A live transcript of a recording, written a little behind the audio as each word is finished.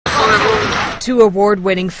Two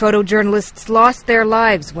award-winning photojournalists lost their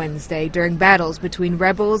lives Wednesday during battles between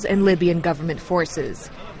rebels and Libyan government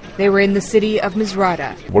forces. They were in the city of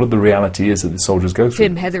Misrata. What the reality is that the soldiers go through.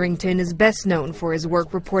 Tim Hetherington is best known for his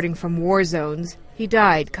work reporting from war zones. He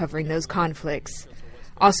died covering those conflicts.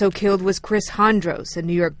 Also killed was Chris Hondros, a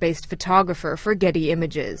New York-based photographer for Getty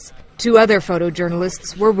Images. Two other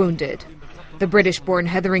photojournalists were wounded. The British-born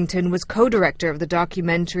Hetherington was co-director of the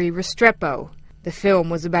documentary Restrepo. The film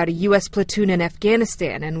was about a U.S. platoon in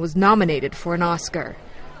Afghanistan and was nominated for an Oscar.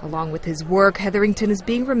 Along with his work, Hetherington is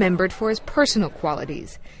being remembered for his personal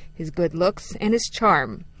qualities, his good looks, and his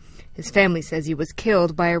charm. His family says he was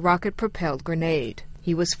killed by a rocket-propelled grenade.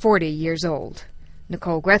 He was 40 years old.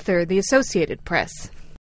 Nicole Grether, The Associated Press.